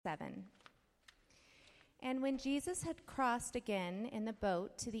7. And when Jesus had crossed again in the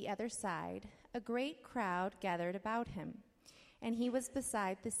boat to the other side, a great crowd gathered about him, and he was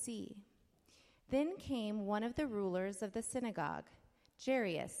beside the sea. Then came one of the rulers of the synagogue,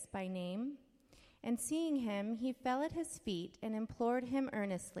 Jairus by name, and seeing him, he fell at his feet and implored him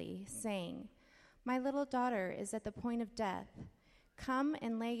earnestly, saying, "My little daughter is at the point of death. Come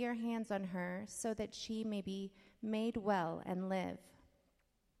and lay your hands on her, so that she may be made well and live."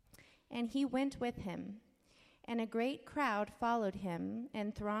 And he went with him, and a great crowd followed him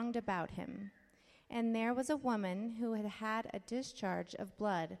and thronged about him. And there was a woman who had had a discharge of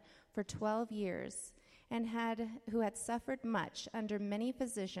blood for 12 years, and who had suffered much under many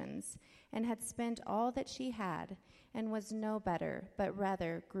physicians, and had spent all that she had, and was no better, but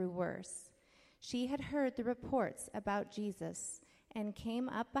rather grew worse. She had heard the reports about Jesus, and came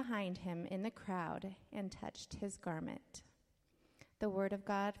up behind him in the crowd, and touched his garment. The word of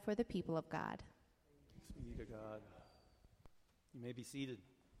God for the people of God. Thanks be to God. You may be seated.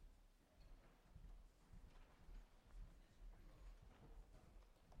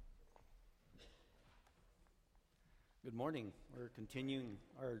 Good morning. We're continuing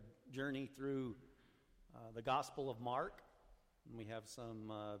our journey through the Gospel of Mark. And we have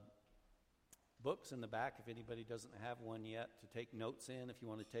some books in the back if anybody doesn't have one yet to take notes in. If you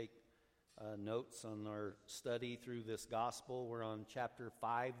want to take notes on our study through this Gospel, we're on chapter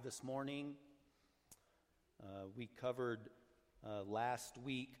 5 this morning. We covered last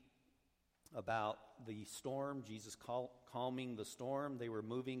week about the storm, Jesus calming the storm. They were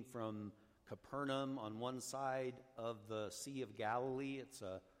moving from Capernaum on one side of the Sea of Galilee. It's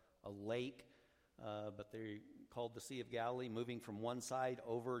a lake, but they called the Sea of Galilee, moving from one side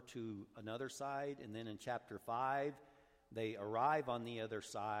over to another side. And then in chapter 5, they arrive on the other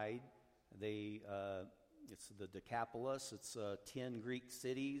side. It's the Decapolis. It's 10 Greek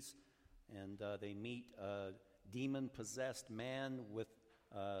cities, and they meet a demon-possessed man with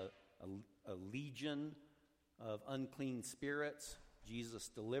a legion of unclean spirits. Jesus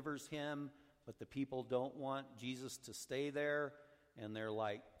delivers him, but the people don't want Jesus to stay there, and they're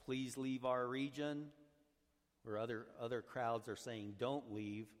like, "Please leave our region." Or other crowds are saying, "Don't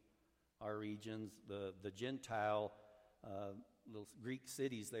leave our regions." The Gentile little Greek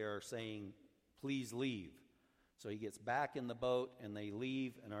cities there are saying, "Please leave." So he gets back in the boat, and they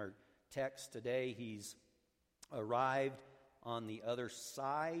leave. In our text today, he's arrived on the other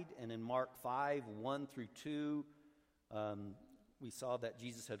side, and in Mark 5, 1 through 2, we saw that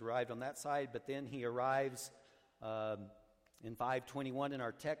Jesus had arrived on that side, but then he arrives in 5:21 in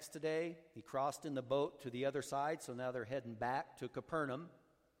our text today. He crossed in the boat to the other side, so now they're heading back to Capernaum.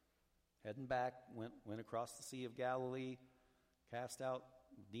 Heading back, went across the Sea of Galilee, cast out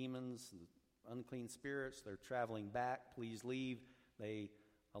demons, unclean spirits. They're traveling back. Please leave. They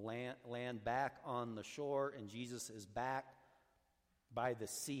land back on the shore, and Jesus is back by the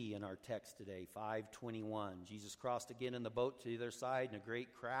sea in our text today, 5:21. Jesus crossed again in the boat to the other side, and a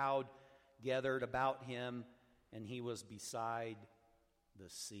great crowd gathered about him, and he was beside the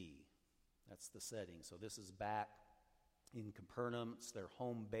sea. That's the setting. So this is back in Capernaum. It's their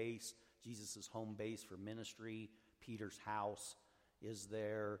home base, Jesus' home base for ministry. Peter's house is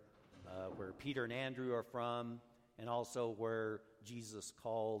there, where Peter and Andrew are from, and also where Jesus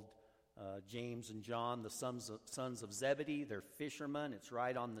called James and John, the sons of Zebedee. They're fishermen. It's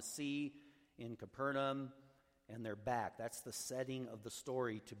right on the sea in Capernaum, and they're back. That's the setting of the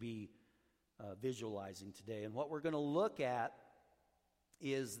story to be visualizing today. And what we're going to look at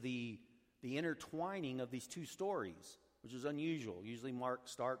is the intertwining of these two stories, which is unusual. Usually Mark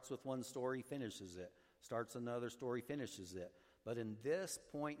starts with one story, finishes it. Starts another story, finishes it. But in this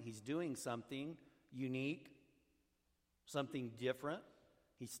point, he's doing something unique, something different.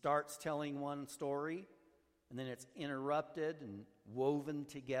 He starts telling one story, and then it's interrupted and woven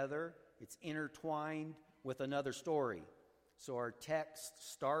together. It's intertwined with another story. So our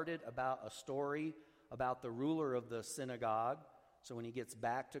text started about a story about the ruler of the synagogue. So when he gets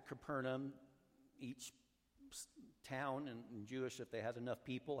back to Capernaum, each town in Jewish, if they had enough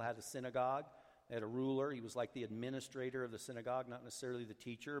people, had a synagogue. They had a ruler. He was like the administrator of the synagogue, not necessarily the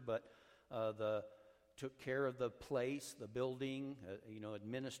teacher, but took care of the place, the building,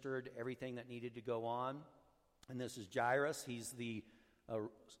 administered everything that needed to go on. And this is Jairus. He's the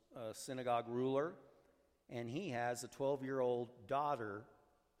synagogue ruler, and he has a 12-year-old daughter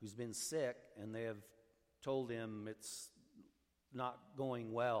who's been sick, and they have told him it's not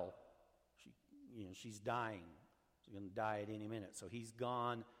going well. She's dying. She's going to die at any minute. So he's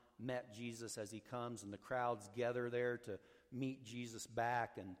gone, met Jesus as he comes, and the crowds gather there to meet Jesus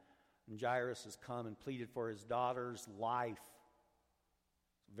back, and Jairus has come and pleaded for his daughter's life.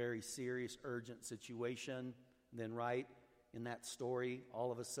 very serious, urgent situation. And then right in that story,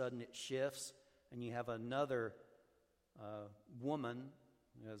 all of a sudden it shifts, and you have another woman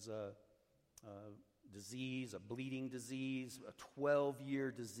who has a disease, a bleeding disease, a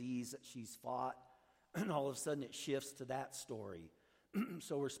 12-year disease that she's fought, and all of a sudden it shifts to that story.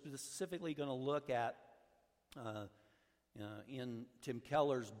 So we're specifically going to look at, in Tim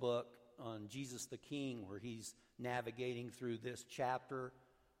Keller's book on Jesus the King, where he's navigating through this chapter,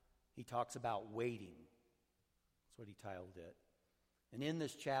 he talks about waiting. That's what he titled it. And in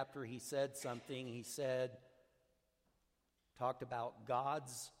this chapter, he said something. He talked about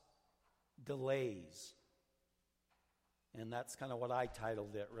God's delays. And that's kind of what I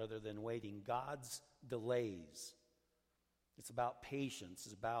titled it rather than waiting. God's delays. It's about patience.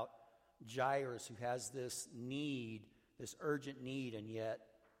 It's about Jairus, who has this need, this urgent need, and yet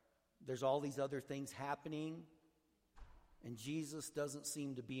there's all these other things happening, and Jesus doesn't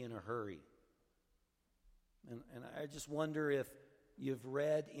seem to be in a hurry. And I just wonder if you've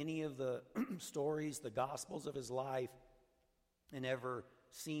read any of the stories, the Gospels of his life, and ever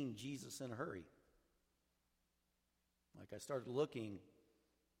seen Jesus in a hurry. Like, I started looking,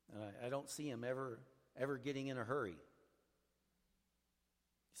 and I don't see him ever getting in a hurry.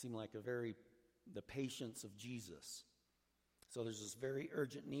 He seemed like the patience of Jesus. So there's this very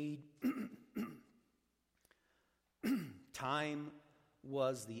urgent need. Time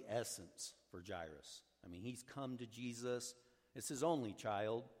was the essence for Jairus. I mean, he's come to Jesus. It's his only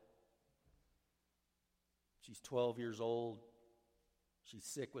child. She's 12 years old. She's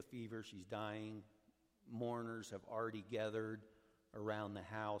sick with fever. She's dying. Mourners have already gathered around the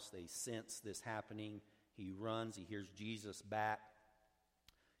house. They sense this happening. He runs. He hears Jesus back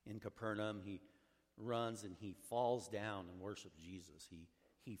in Capernaum. He runs and he falls down and worships Jesus.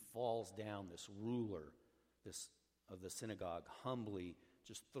 He falls down, this ruler of the synagogue, humbly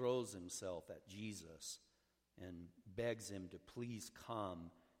just throws himself at Jesus and begs him to please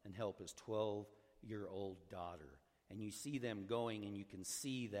come and help his 12-year-old daughter. And you see them going, and you can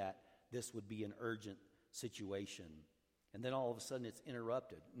see that this would be an urgent situation. And then all of a sudden it's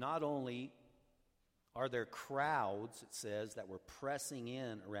interrupted. Not only are there crowds, it says, that were pressing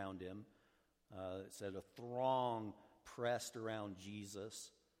in around him. It said a throng pressed around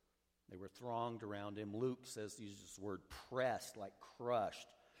Jesus. They were thronged around him. Luke says, uses this word pressed, like crushed.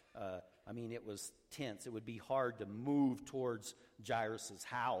 It was tense. It would be hard to move towards Jairus'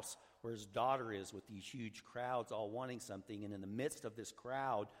 house where his daughter is, with these huge crowds all wanting something. And in the midst of this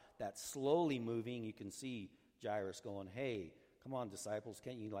crowd that's slowly moving, you can see Jairus going, hey, come on, disciples,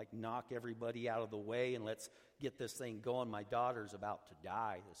 can't you knock everybody out of the way and let's get this thing going? My daughter's about to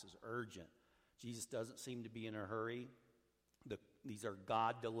die. This is urgent. Jesus doesn't seem to be in a hurry. These are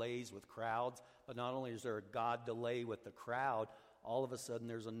God delays with crowds, but not only is there a God delay with the crowd, all of a sudden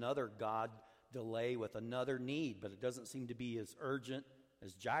there's another God delay with another need, but it doesn't seem to be as urgent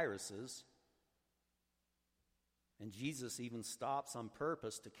as Jairus's. And Jesus even stops on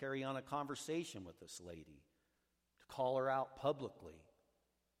purpose to carry on a conversation with this lady, to call her out publicly,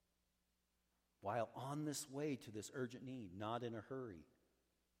 while on this way to this urgent need, not in a hurry,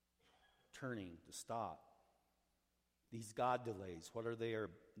 turning to stop. These God delays, what are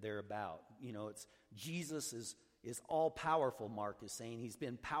they're about? It's Jesus is all-powerful, Mark is saying. He's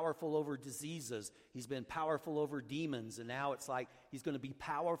been powerful over diseases. He's been powerful over demons. And now it's like he's going to be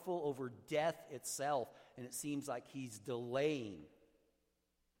powerful over death itself. And it seems like he's delaying.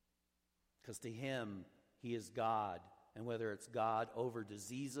 Because to him, he is God. And whether it's God over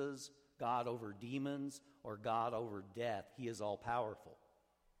diseases, God over demons, or God over death, he is all-powerful.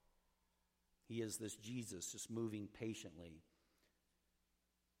 He is this Jesus just moving patiently.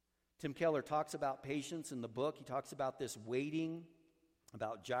 Tim Keller talks about patience in the book. He talks about this waiting,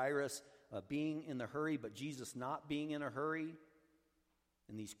 about Jairus being in the hurry, but Jesus not being in a hurry,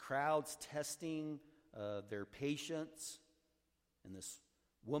 and these crowds testing their patience, and this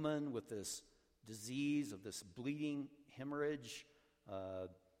woman with this disease of this bleeding hemorrhage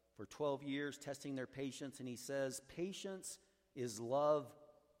for 12 years, testing their patience. And he says, patience is love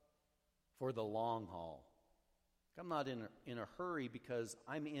for the long haul. I'm not in a hurry because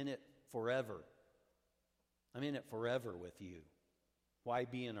I'm in it forever. I'm in it forever with you. Why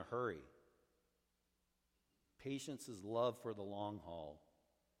be in a hurry? Patience is love for the long haul,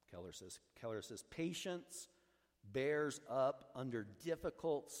 Keller says. Patience bears up under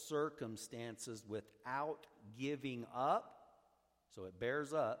difficult circumstances without giving up. So it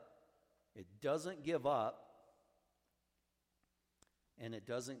bears up. It doesn't give up. And it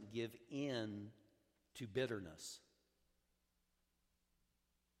doesn't give in to bitterness.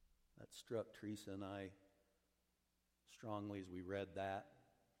 That struck Teresa and I strongly as we read that.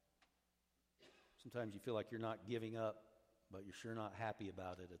 Sometimes you feel like you're not giving up, but you're sure not happy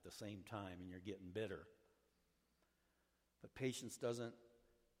about it at the same time, and you're getting bitter. But patience doesn't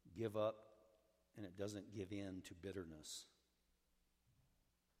give up, and it doesn't give in to bitterness.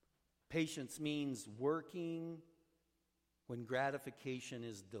 Patience means working when gratification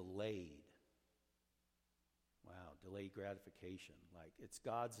is delayed. Wow, delayed gratification. Like, it's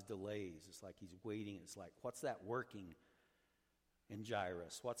God's delays. It's like he's waiting. It's like, what's that working in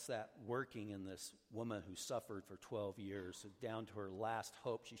Jairus? What's that working in this woman who suffered for 12 years, down to her last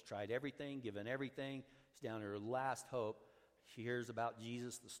hope? She's tried everything, given everything. It's down to her last hope. She hears about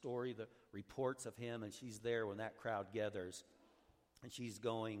Jesus, the story, the reports of him, and she's there when that crowd gathers. And she's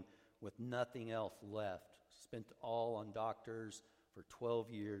going with nothing else left. Spent all on doctors for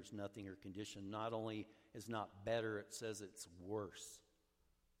 12 years, nothing. Her condition not only is not better, it says it's worse.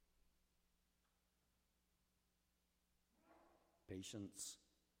 Patience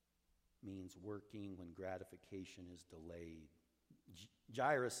means working when gratification is delayed.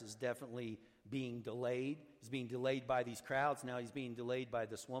 Jairus is definitely being delayed. He's being delayed by these crowds. Now he's being delayed by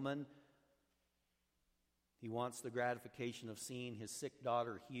this woman. He wants the gratification of seeing his sick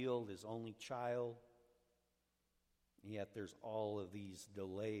daughter healed, his only child. And yet there's all of these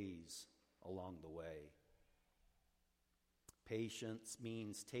delays along the way. Patience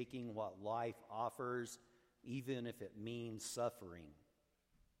means taking what life offers, even if it means suffering.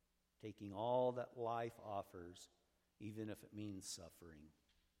 Taking all that life offers, even if it means suffering.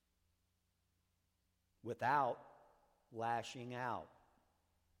 Without lashing out.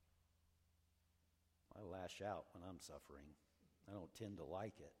 I lash out when I'm suffering. I don't tend to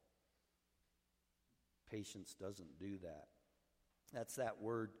like it. Patience doesn't do that. That's that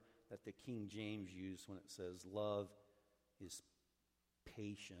word that the King James used when it says love is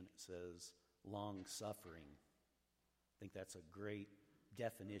patient. It says long-suffering. I think that's a great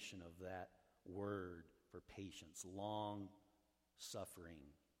definition of that word for patience. Long-suffering.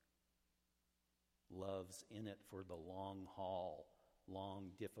 Love's in it for the long haul,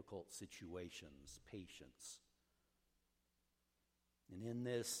 long, difficult situations. Patience. And in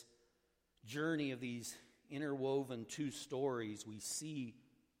this journey of these interwoven two stories, we see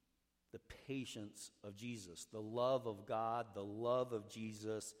the patience of Jesus, the love of God, the love of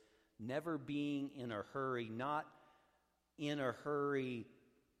Jesus, never being in a hurry, not in a hurry,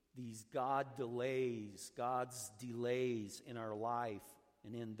 these God's delays in our life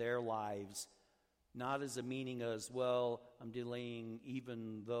and in their lives, not as a meaning as, well, I'm delaying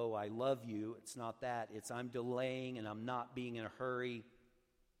even though I love you. It's not that. It's I'm delaying and I'm not being in a hurry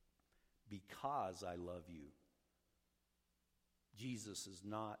because I love you. Jesus is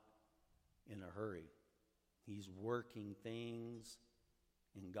not in a hurry. He's working things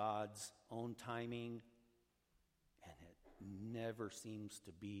in God's own timing, and it never seems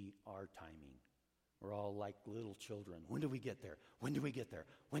to be our timing. We're all like little children. When do we get there? When do we get there?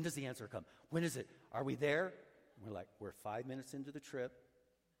 When does the answer come? When is it? Are we there? And we're like, we're 5 minutes into the trip.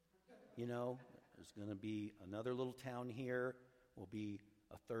 You know, there's going to be another little town here. We'll be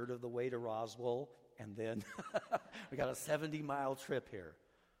a third of the way to Roswell, and then we got a 70-mile trip here.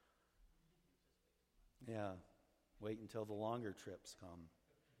 Yeah, wait until the longer trips come.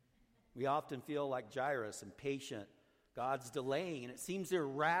 We often feel like Jairus, impatient. God's delaying, and it seems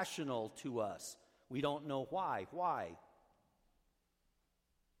irrational to us. We don't know why. Why?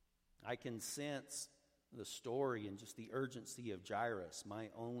 I can sense the story and just the urgency of Jairus, my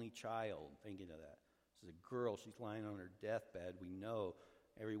only child, thinking of that. This is a girl, she's lying on her deathbed. We know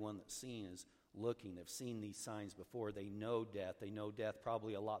everyone that's seen is looking. They've seen these signs before. They know death. They know death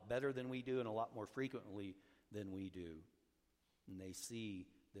probably a lot better than we do and a lot more frequently than we do. And they see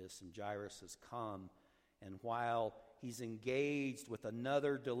this, and Jairus has come. And while he's engaged with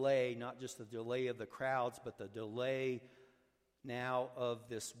another delay, not just the delay of the crowds, but the delay now of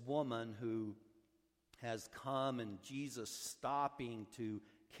this woman who has come, and Jesus stopping to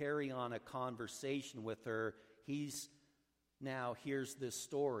carry on a conversation with her, he's now hears this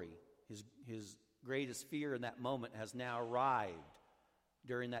story. His greatest fear in that moment has now arrived.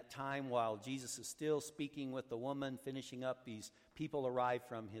 During that time, while Jesus is still speaking with the woman, finishing up, these people arrive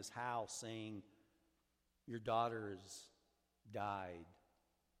from his house saying, your daughter has died.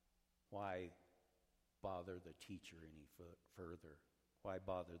 Why bother the teacher any further? Why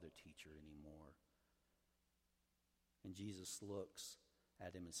bother the teacher anymore? And Jesus looks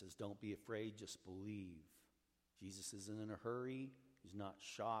at him and says, don't be afraid, just believe. Jesus isn't in a hurry. He's not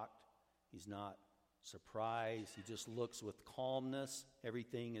shocked. He's not surprised. He just looks with calmness.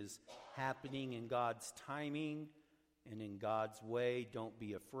 Everything is happening in God's timing and in God's way. Don't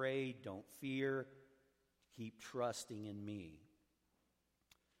be afraid. Don't fear. Keep trusting in me.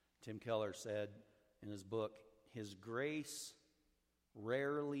 Tim Keller said, in his book, his grace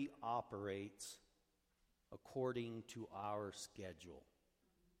rarely operates according to our schedule.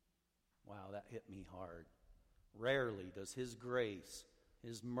 Wow, that hit me hard. Rarely does his grace,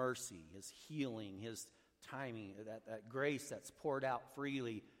 his mercy, his healing, his timing, that grace that's poured out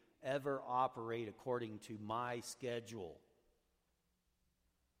freely ever operate according to my schedule.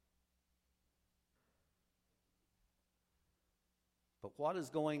 But what is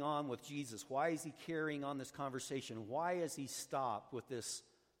going on with Jesus? Why is he carrying on this conversation? Why has he stopped with this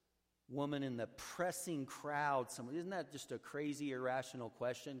woman in the pressing crowd? Isn't that just a crazy, irrational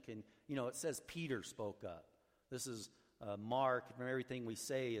question? It says Peter spoke up. This is Mark, and everything we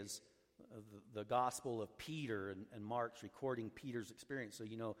say is the gospel of Peter, and Mark's recording Peter's experience.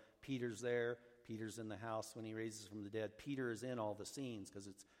 So Peter's there. Peter's in the house when he raises from the dead. Peter is in all the scenes because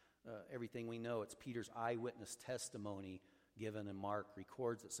it's everything we know. It's Peter's eyewitness testimony given, and Mark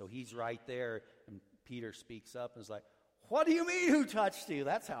records it. So he's right there, and Peter speaks up and is like, "What do you mean, who touched you?"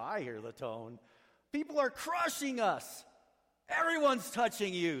 That's how I hear the tone. People are crushing us. Everyone's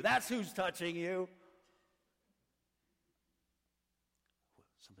touching you. That's who's touching you.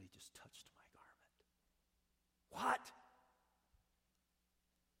 Somebody just touched my garment. What?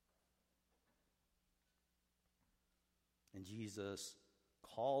 And Jesus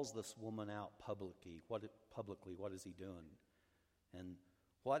calls this woman out publicly. What is he doing? And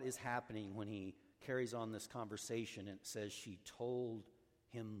what is happening when he carries on this conversation? And it says she told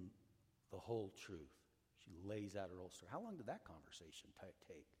him the whole truth. She lays out her whole story. How long did that conversation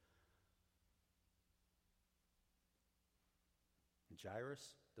take? And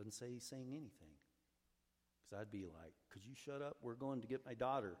Jairus doesn't say he's saying anything. Because I'd be like, "Could you shut up? We're going to get my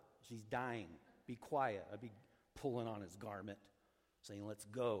daughter. She's dying. Be quiet." I'd be pulling on his garment, saying, "Let's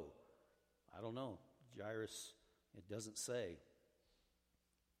go." I don't know. Jairus, it doesn't say.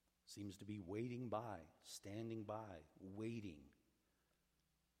 Seems to be waiting by, standing by, waiting.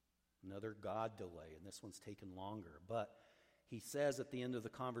 Another God delay, and this one's taken longer. But he says at the end of the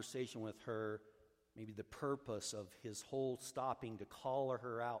conversation with her, maybe the purpose of his whole stopping to call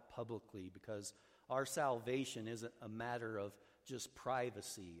her out publicly, because our salvation isn't a matter of just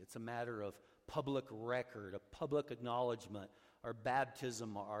privacy. It's a matter of public record, a public acknowledgement. Our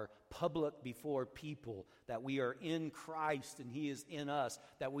baptism, our public before people, that we are in Christ and he is in us,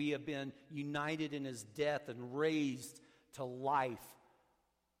 that we have been united in his death and raised to life.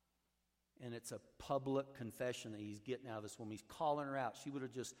 And it's a public confession that he's getting out of this woman. He's calling her out. She would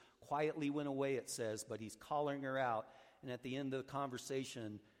have just quietly went away, it says, but he's calling her out. And at the end of the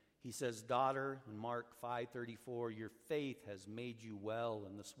conversation, he says, "Daughter," in Mark 5:34, "your faith has made you well."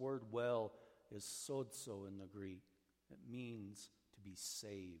 And this word "well" is sozo in the Greek. It means to be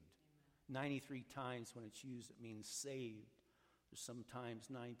saved. 93 times when it's used, it means saved. There's sometimes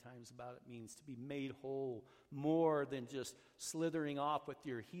 9 times about it means to be made whole, more than just slithering off with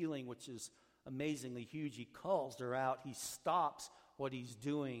your healing, which is amazingly huge. He calls her out. He stops what he's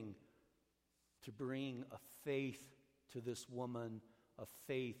doing to bring a faith to this woman, a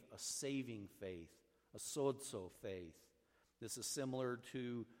faith, a saving faith, a sozo faith. This is similar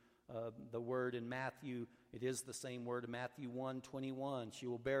to the word in Matthew. It is the same word in Matthew 1:21. "She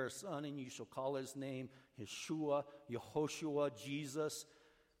will bear a son, and you shall call his name Yeshua, Yehoshua, Jesus,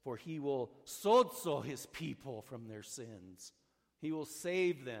 for he will sozo his people from their sins." He will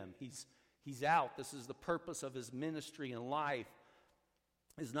save them. He's out. This is the purpose of his ministry and life,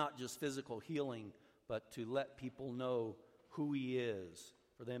 is not just physical healing, but to let people know who he is,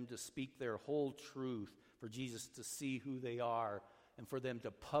 for them to speak their whole truth, for Jesus to see who they are, and for them to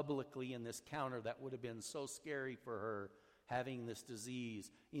publicly, in this counter that would have been so scary for her, having this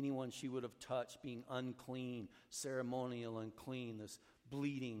disease, anyone she would have touched being unclean, ceremonial unclean, this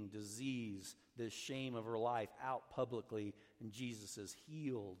bleeding disease, this shame of her life out publicly, and Jesus is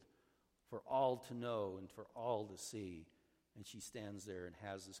healed for all to know and for all to see. And she stands there and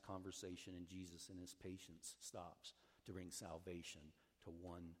has this conversation, and Jesus in his patience stops to bring salvation to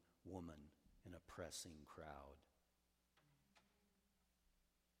one woman in a pressing crowd.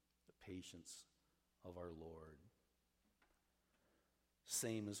 Patience of our Lord.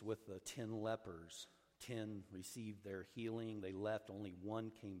 Same as with the 10 lepers. 10 received their healing. They left. Only one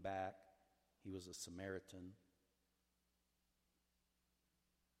came back. He was a Samaritan.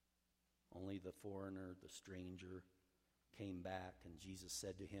 Only the foreigner, the stranger, came back. And Jesus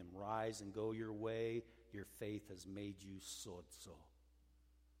said to him, "Rise and go your way. Your faith has made you sozo."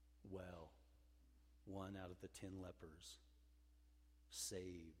 Well, one out of the 10 lepers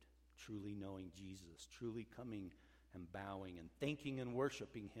saved, truly knowing Jesus, truly coming and bowing and thanking and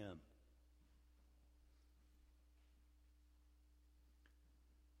worshiping him.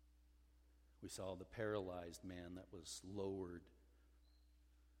 We saw the paralyzed man that was lowered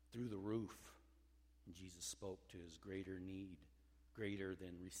through the roof. And Jesus spoke to his greater need, greater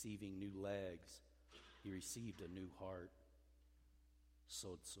than receiving new legs. He received a new heart,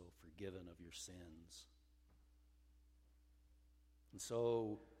 so forgiven of your sins. And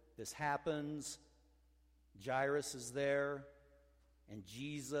so this happens. Jairus is there, and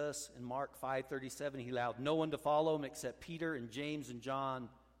Jesus, in Mark 5:37, he allowed no one to follow him except Peter and James and John,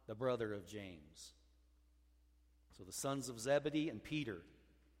 the brother of James. So the sons of Zebedee and Peter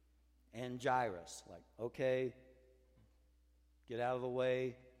and Jairus, like, okay, get out of the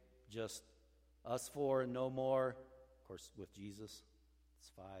way, just us four and no more. Of course, with Jesus,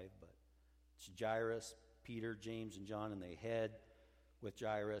 it's 5, but it's Jairus, Peter, James, and John, and they head with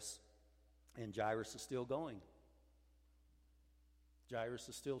Jairus, and Jairus is still going. Jairus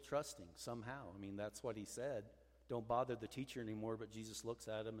is still trusting somehow. I mean, that's what he said. Don't bother the teacher anymore, but Jesus looks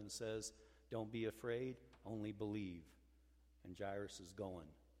at him and says, don't be afraid, only believe. And Jairus is going,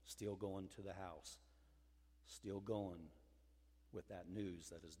 still going to the house, still going with that news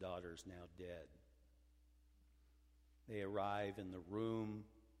that his daughter is now dead. They arrive in the room.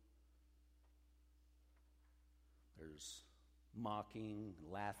 There's mocking,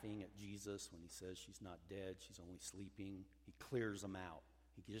 laughing at Jesus when he says she's not dead, she's only sleeping. He clears them out.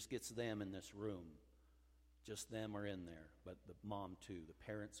 He just gets them in this room. Just them are in there, but the mom too. The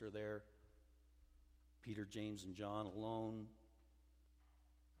parents are there. Peter, James, and John alone.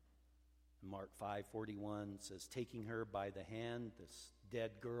 Mark 5:41 says, taking her by the hand, this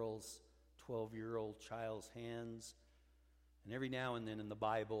dead girl's 12-year-old child's hands. And every now and then in the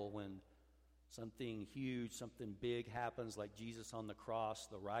Bible, when something huge, something big happens, like Jesus on the cross,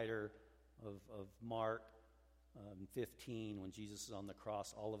 the writer of Mark 15, when Jesus is on the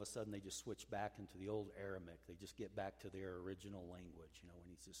cross, all of a sudden they just switch back into the old Aramaic. They just get back to their original language. You know, when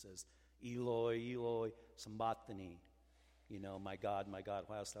he just says, Eloi, Eloi, sabachthani. You know, my God,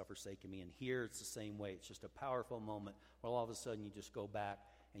 why hast thou forsaken me? And here it's the same way. It's just a powerful moment where all of a sudden you just go back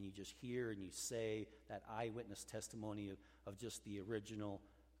and you just hear and you say that eyewitness testimony of just the original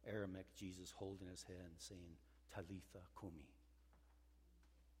Aramaic, Jesus holding his head and saying, Talitha Kumi.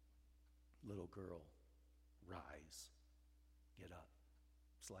 Little girl, rise, get up.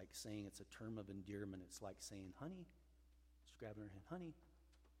 It's like saying, it's a term of endearment. It's like saying, honey, just grabbing her hand, honey,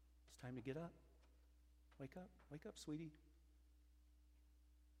 it's time to get up. Wake up, sweetie.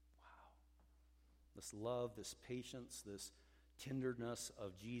 This love, this patience, this tenderness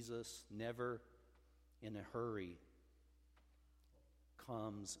of Jesus, never in a hurry,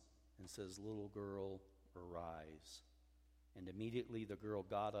 comes and says, little girl, arise. And immediately the girl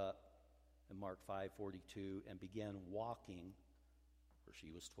got up in Mark 5:42 and began walking, for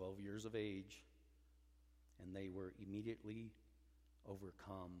she was 12 years of age, and they were immediately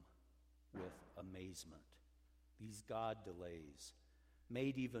overcome with amazement. These God delays,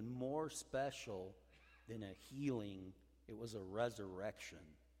 made even more special than a healing, it was a resurrection.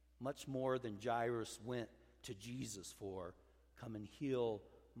 Much more than Jairus went to Jesus for, come and heal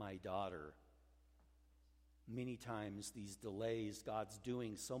my daughter. Many times these delays, God's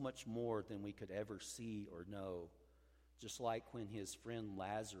doing so much more than we could ever see or know. Just like when his friend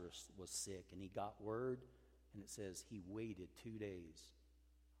Lazarus was sick and he got word, and it says he waited 2 days.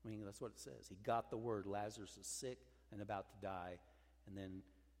 I mean, that's what it says. He got the word Lazarus is sick and about to die. And then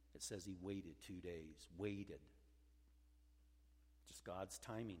it says he waited 2 days. Waited. Just God's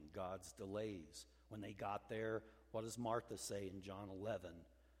timing, God's delays. When they got there, what does Martha say in John 11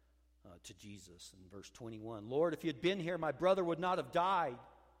 to Jesus in verse 21? Lord, if you had been here, my brother would not have died.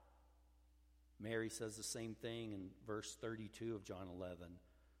 Mary says the same thing in verse 32 of John 11.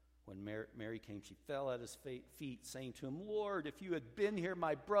 When Mary came, she fell at his feet, saying to him, Lord, if you had been here,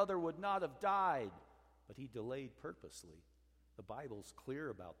 my brother would not have died. But he delayed purposely. The Bible's clear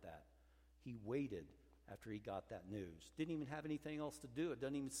about that. He waited after he got that news. Didn't even have anything else to do. It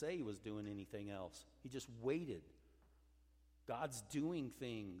doesn't even say he was doing anything else. He just waited. God's doing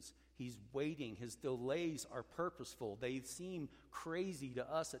things. He's waiting. His delays are purposeful. They seem crazy to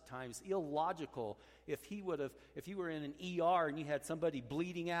us at times, illogical. If you were in an ER and you had somebody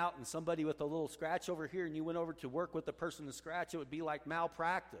bleeding out and somebody with a little scratch over here and you went over to work with the person to scratch, it would be like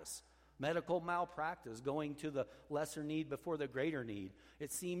malpractice. Medical malpractice, going to the lesser need before the greater need.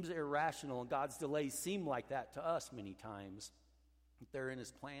 It seems irrational, and God's delays seem like that to us many times. They're in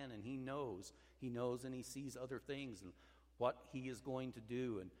his plan, and he knows. He knows and he sees other things and what he is going to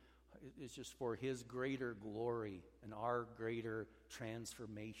do. And it's just for his greater glory and our greater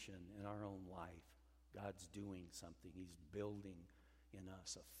transformation in our own life. God's doing something. He's building in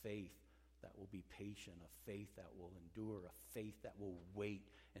us a faith that will be patient, a faith that will endure, a faith that will wait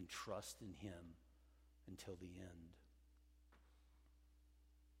and trust in him until the end.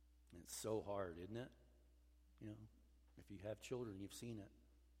 And it's so hard, isn't it? You know, if you have children, you've seen it.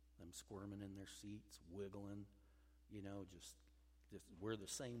 Them squirming in their seats, wiggling, you know, just we're the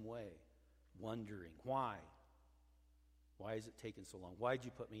same way, wondering, why? Why is it taking so long? Why did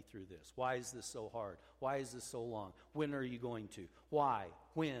you put me through this? Why is this so hard? Why is this so long? When are you going to? Why?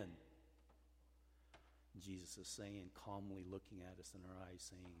 When? Jesus is saying, calmly looking at us in our eyes,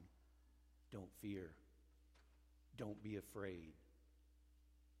 saying, don't fear. Don't be afraid.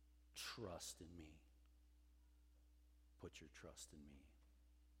 Trust in me. Put your trust in me.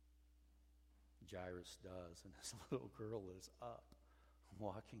 Jairus does, and this little girl is up,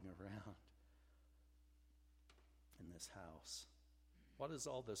 walking around in this house. What is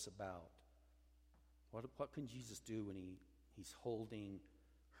all this about? What can Jesus do when he's holding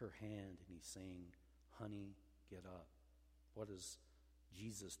her hand and he's saying, honey, get up? What is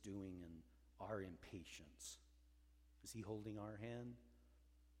Jesus doing in our impatience? Is he holding our hand?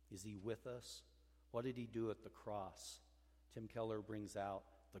 Is he with us? What did he do at the cross? Tim Keller brings out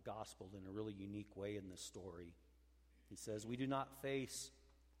the gospel in a really unique way in this story. He says, we do not face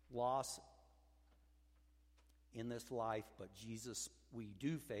loss in this life, we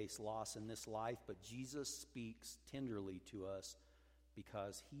do face loss in this life, but Jesus speaks tenderly to us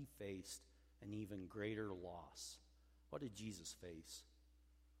because he faced an even greater loss. What did Jesus face?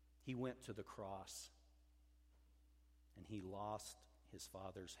 He went to the cross and he lost his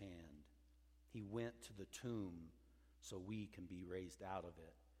Father's hand. He went to the tomb so we can be raised out of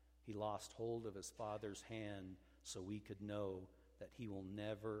it. He lost hold of his Father's hand so we could know that he will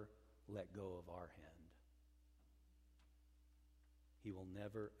never let go of our hand. He will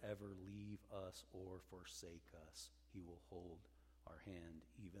never, ever leave us or forsake us. He will hold our hand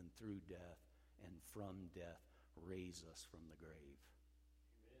even through death, and from death raise us from the grave.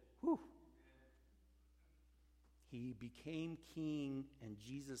 Whew. He became king, and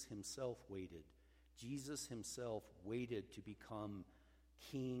Jesus himself waited. Jesus himself waited to become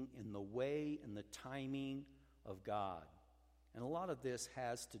king in the way and the timing of God. And a lot of this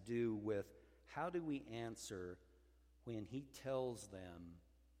has to do with how do we answer when he tells them,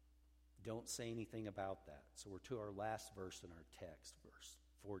 don't say anything about that. So we're to our last verse in our text, verse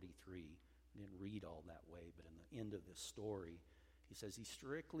 43. We didn't read all that way, but in the end of this story, he says he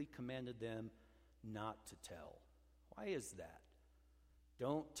strictly commanded them not to tell. Why is that?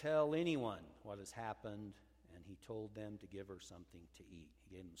 Don't tell anyone what has happened, and he told them to give her something to eat.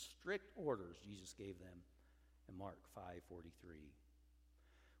 He gave them strict orders Jesus gave them in Mark 5:43.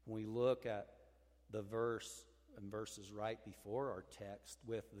 When we look at the verse and verses right before our text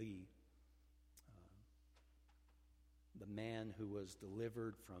with the man who was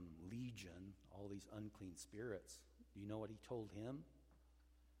delivered from legion, all these unclean spirits, do you know what he told him?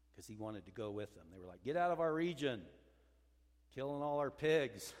 Because he wanted to go with them. They were like, get out of our region, killing all our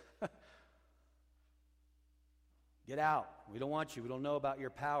pigs. Get out. We don't want you. We don't know about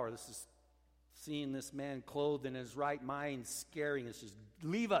your power. This is seeing this man clothed in his right mind, scaring us. Just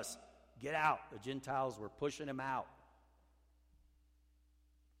leave us. Get out. The Gentiles were pushing him out.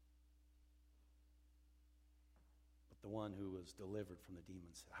 But the one who was delivered from the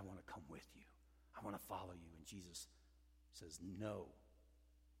demons said, I want to come with you. I want to follow you. And Jesus says, no.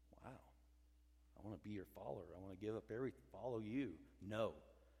 Wow. I want to be your follower. I want to give up everything, follow you. No.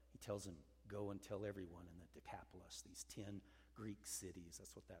 He tells him, go and tell everyone in the Decapolis, these 10 Greek cities.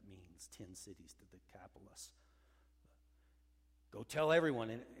 That's what that means, 10 cities to Decapolis. Go tell everyone,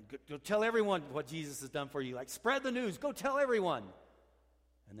 and go tell everyone what Jesus has done for you. Like, spread the news. Go tell everyone.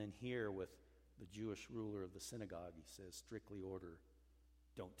 And then here with the Jewish ruler of the synagogue, he says, strictly order,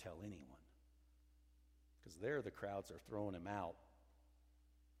 don't tell anyone. Because there the crowds are throwing him out.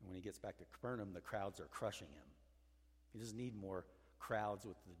 And when he gets back to Capernaum, the crowds are crushing him. He doesn't need more crowds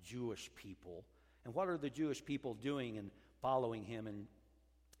with the Jewish people. And what are the Jewish people doing and following him? In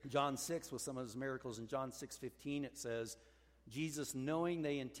John 6, with some of his miracles, in John 6:15, it says, Jesus, knowing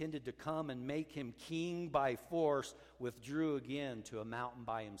they intended to come and make him king by force, withdrew again to a mountain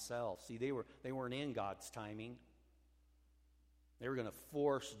by himself. See, they weren't in God's timing. They were going to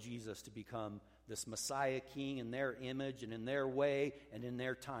force Jesus to become this Messiah king in their image and in their way and in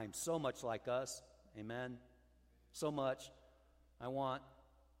their time. So much like us. Amen. So much. I want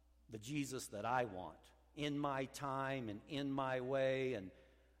the Jesus that I want in my time and in my way and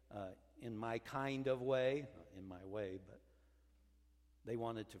in my kind of way. Not in my way, but they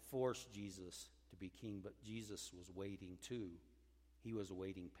wanted to force Jesus to be king, but Jesus was waiting too. He was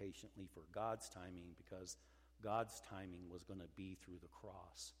waiting patiently for God's timing because God's timing was going to be through the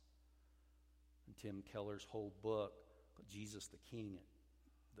cross. And Tim Keller's whole book, Jesus the King,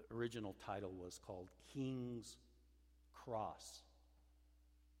 the original title was called King's Cross.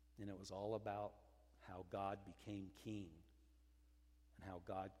 And it was all about how God became king. And how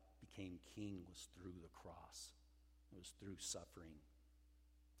God became king was through the cross. It was through suffering.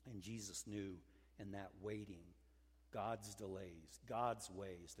 And Jesus knew in that waiting, God's delays, God's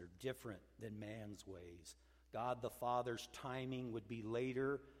ways, they're different than man's ways. God the Father's timing would be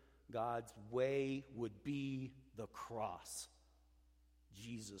later. God's way would be the cross.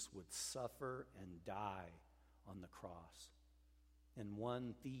 Jesus would suffer and die on the cross. And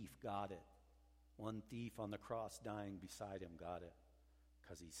one thief got it. One thief on the cross dying beside him got it.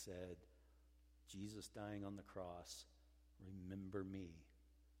 Because he said, Jesus dying on the cross, remember me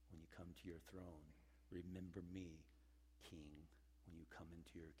when you come to your throne. Remember me, King, when you come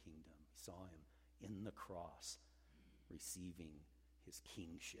into your kingdom. He saw him in the cross receiving his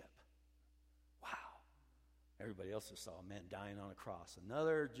kingship. Wow. Everybody else just saw a man dying on a cross.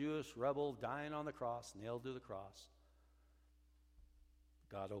 Another Jewish rebel dying on the cross, nailed to the cross.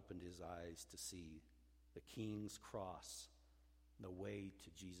 God opened his eyes to see the king's cross. The way to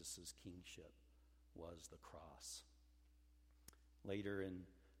Jesus' kingship was the cross. Later in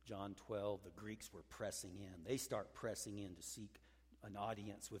John 12, the Greeks were pressing in. They start pressing in to seek an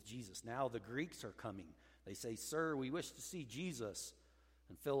audience with Jesus. Now the Greeks are coming. They say, "Sir, we wish to see Jesus."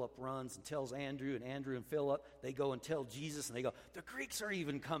 And Philip runs and tells Andrew, and Andrew and Philip, they go and tell Jesus, and they go, "The Greeks are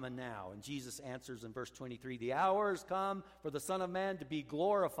even coming now." And Jesus answers in verse 23, "The hour has come for the Son of Man to be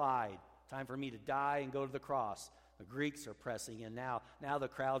glorified. Time for me to die and go to the cross." The Greeks are pressing in now. Now the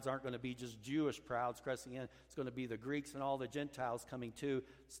crowds aren't going to be just Jewish crowds pressing in. It's going to be the Greeks and all the Gentiles coming too.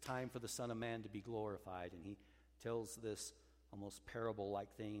 It's time for the Son of Man to be glorified. And he tells this almost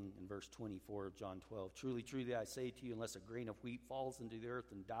parable-like thing in verse 24 of John 12. "Truly, truly, I say to you, unless a grain of wheat falls into the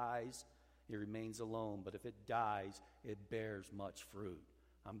earth and dies, it remains alone. But if it dies, it bears much fruit.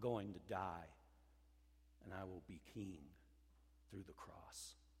 I'm going to die, and I will be king through the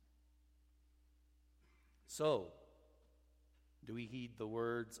cross." So, do we heed the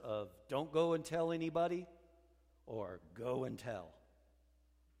words of "don't go and tell anybody" or "go and tell"?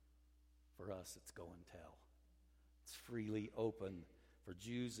 For us, it's go and tell. It's freely open for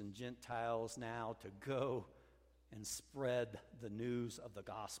Jews and Gentiles now to go and spread the news of the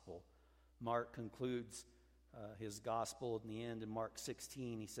gospel. Mark concludes his gospel in the end in Mark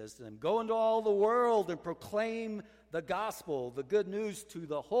 16. He says to them, "Go into all the world and proclaim the gospel, the good news to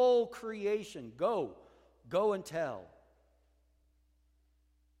the whole creation. Go and tell."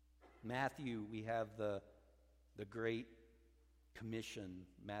 Matthew, we have the Great Commission,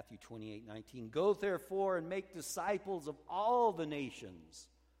 Matthew 28:19. "Go therefore and make disciples of all the nations.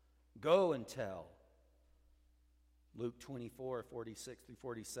 Go and tell." Luke 24:46 through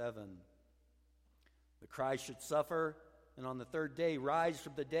 47. "The Christ should suffer and on the third day rise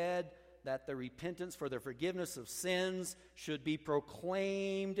from the dead, that the repentance for the forgiveness of sins should be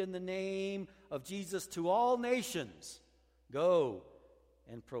proclaimed in the name of Jesus to all nations. Go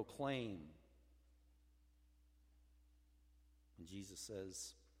and proclaim." And Jesus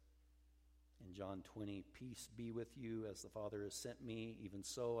says in John 20, "Peace be with you, as the Father has sent me, even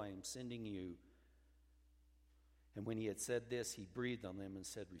so I am sending you." And when he had said this, he breathed on them and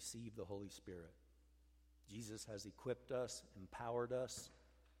said, "Receive the Holy Spirit." Jesus has equipped us, empowered us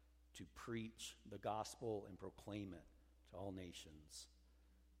to preach the gospel and proclaim it to all nations.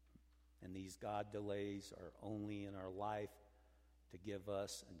 And these God delays are only in our life to give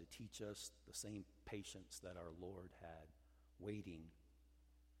us and to teach us the same patience that our Lord had, waiting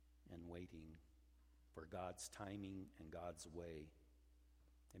and waiting for God's timing and God's way.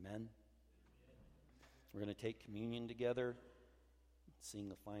 Amen? We're going to take communion together, sing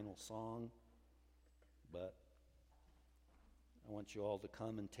the final song, but I want you all to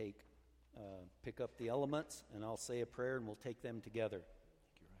come and pick up the elements, and I'll say a prayer and we'll take them together.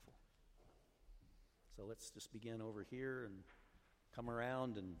 Thank you, Rifle. So let's just begin over here and come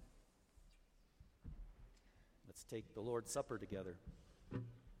around and let's take the Lord's Supper together.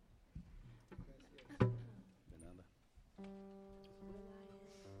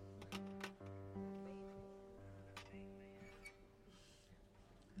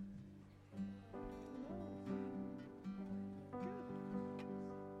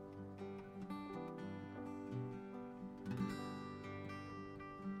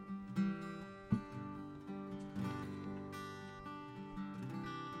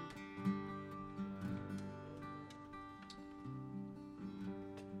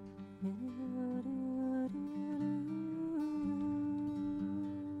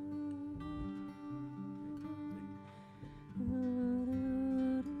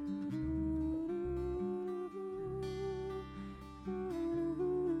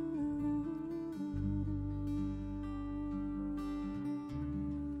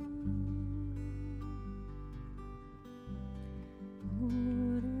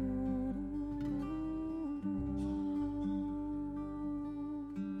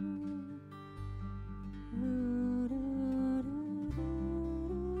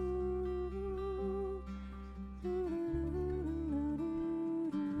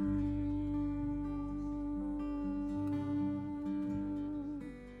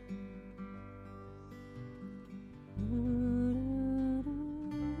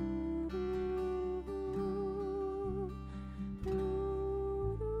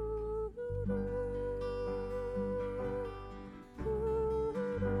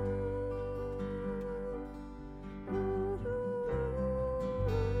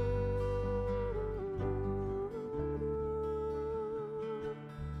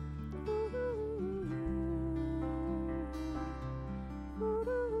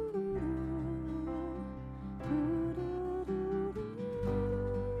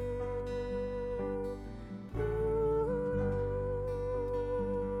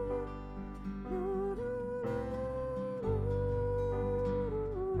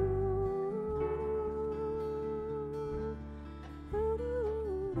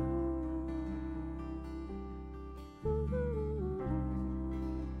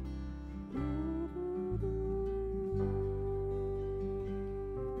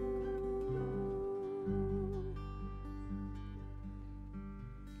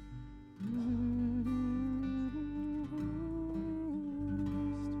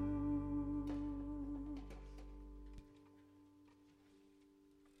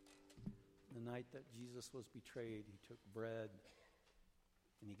 the night that Jesus was betrayed, he took bread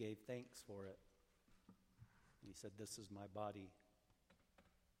and he gave thanks for it. And he said, "This is my body.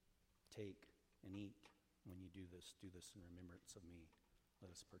 Take and eat. When you do this in remembrance of me."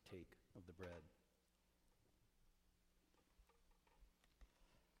 Let us partake of the bread.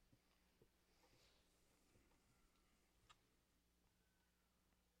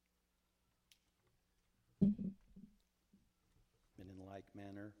 And in like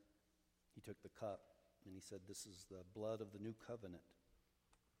manner, he took the cup and he said, "This is the blood of the new covenant.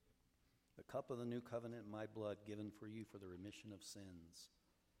 The cup of the new covenant in my blood, given for you for the remission of sins.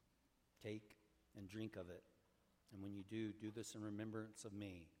 Take and drink of it. And when you do this in remembrance of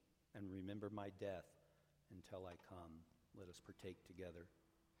me, and remember my death until I come." Let us partake together.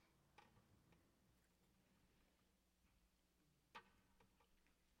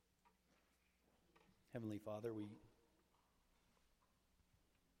 Heavenly Father, we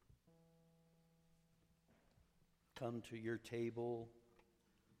come to your table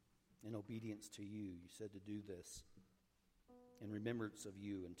in obedience to you. You said to do this in remembrance of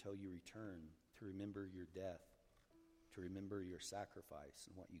you until you return, to remember your death, to remember your sacrifice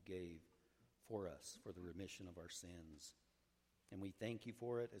and what you gave for us for the remission of our sins. And we thank you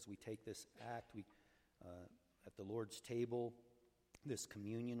for it as we take this act. We at the Lord's table, this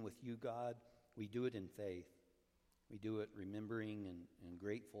communion with you, God, we do it in faith. We do it remembering and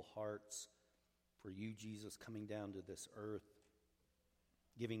grateful hearts for you, Jesus, coming down to this earth,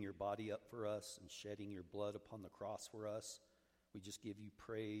 giving your body up for us and shedding your blood upon the cross for us. We just give you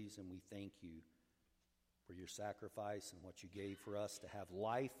praise and we thank you for your sacrifice and what you gave for us to have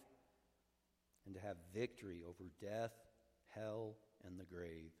life and to have victory over death, hell, and the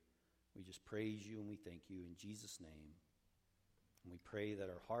grave. We just praise you and we thank you in Jesus' name. And we pray that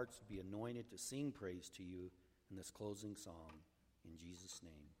our hearts would be anointed to sing praise to you in this closing song. In Jesus'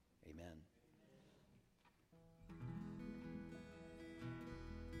 name, amen.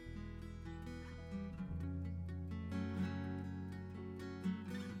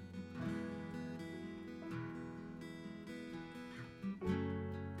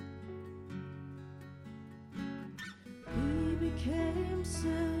 Became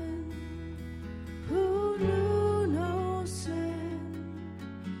sin, who knew no sin,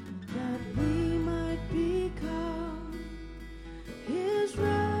 that we might become his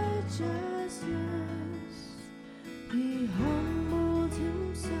righteousness. He humbled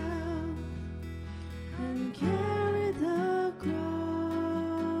himself and carried the cross.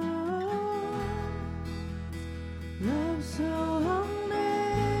 Love so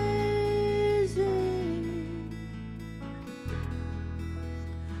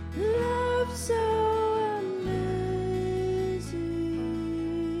so amazing.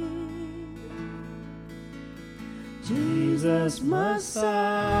 Jesus Messiah,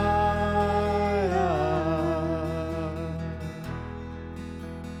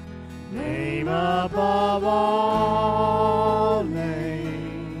 name above all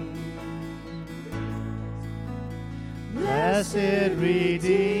names, blessed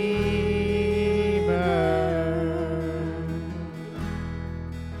Redeemer,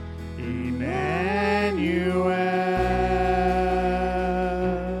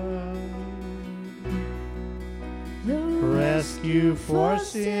 rescue for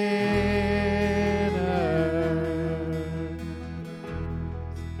sinners,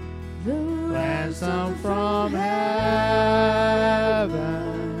 the ransom from heaven,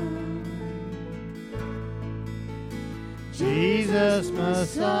 Jesus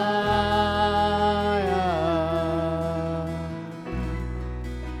Messiah,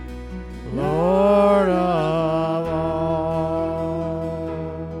 Lord of all.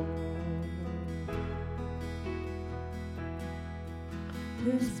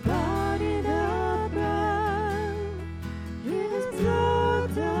 His body the bread, his blood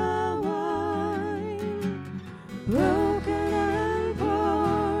the wine, broken and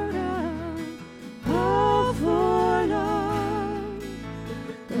poured out, all for love.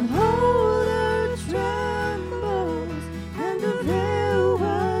 The whole earth trembles, and the veil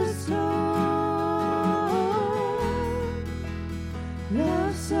was torn.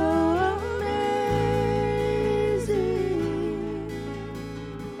 Love so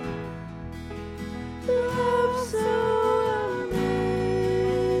love so amazing.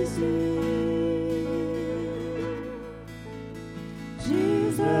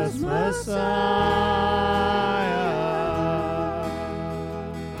 Jesus Messiah,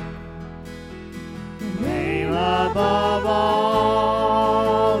 name above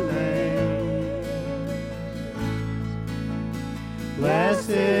all names,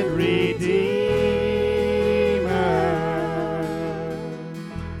 blessed Redeemer,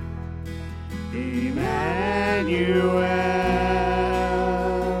 Emmanuel,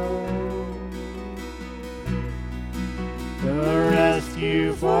 the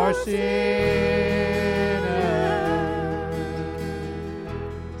rescue for sinners,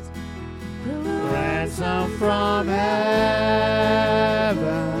 the ransom from heaven,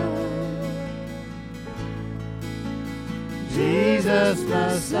 Jesus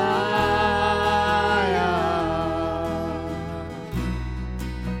Messiah,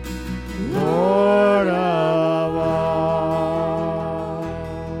 Lord of all.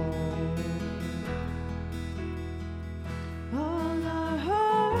 All our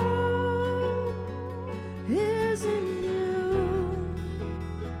hope is in you.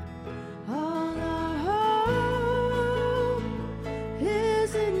 All our hope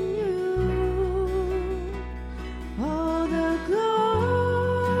is in you. All the glory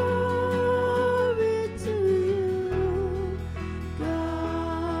to you,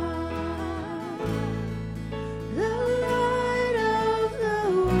 God. The light of the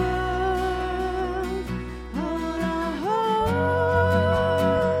world. All our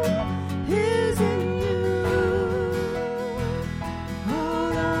hope is in you.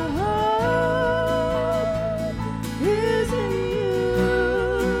 All our hope is in you.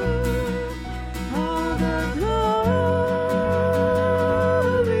 All the glory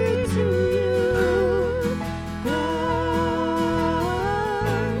to you,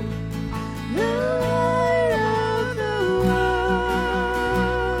 God. The light of the world.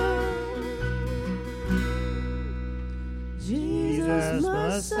 Jesus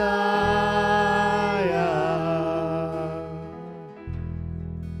Messiah,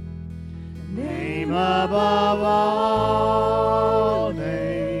 Name above all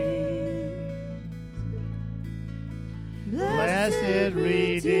names, blessed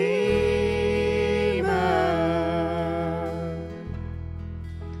Redeemer,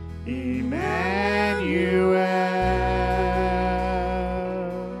 Emmanuel,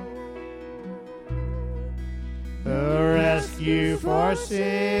 the rescue for sinners,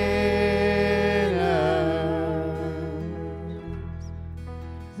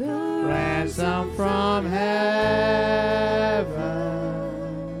 the ransom from heaven,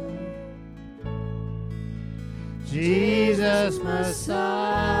 Jesus Messiah,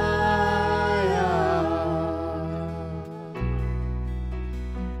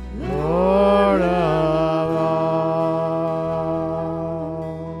 Lord of all.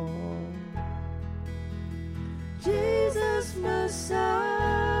 Jesus Messiah,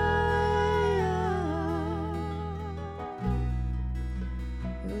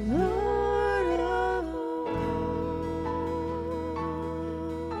 Lord of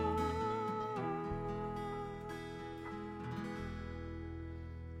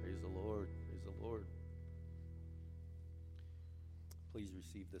Praise the Lord. Praise the Lord. Please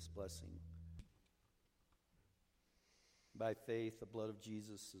receive this blessing. By faith, the blood of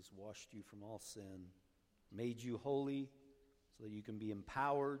Jesus has washed you from all sin, made you holy so that you can be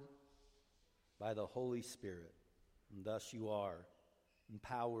empowered by the Holy Spirit. And thus you are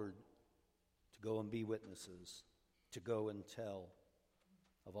empowered to go and be witnesses, to go and tell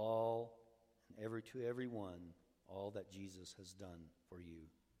of all and to everyone all that Jesus has done for you.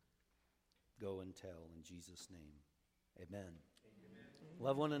 Go and tell in Jesus' name. Amen.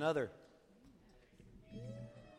 Love one another.